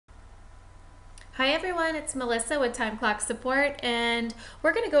Hi everyone, it's Melissa with Time Clock Support, and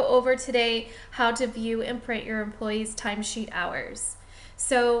we're going to go over today how to view and print your employees' timesheet hours.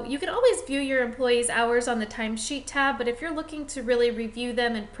 So you can always view your employees' hours on the timesheet tab, but if you're looking to really review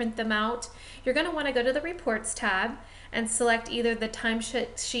them and print them out, you're going to want to go to the Reports tab and select either the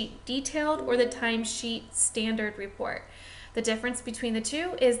timesheet detailed or the timesheet standard report. The difference between the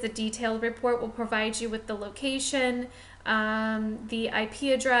two is the detailed report will provide you with the location, the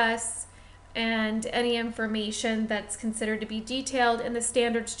IP address, and any information that's considered to be detailed, and the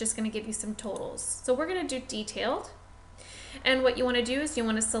standard's just going to give you some totals. So we're going to do detailed. And what you want to do is you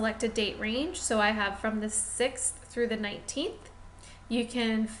want to select a date range. So I have from the 6th through the 19th. You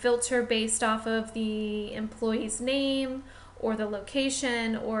can filter based off of the employee's name or the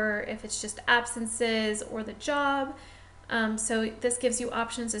location, or if it's just absences or the job. So this gives you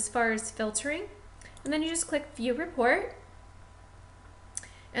options as far as filtering. And then you just click View Report.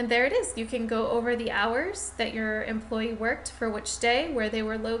 And there it is. You can go over the hours that your employee worked for which day, where they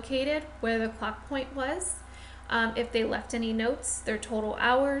were located, where the clock point was, if they left any notes, their total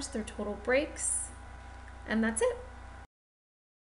hours, their total breaks, and that's it.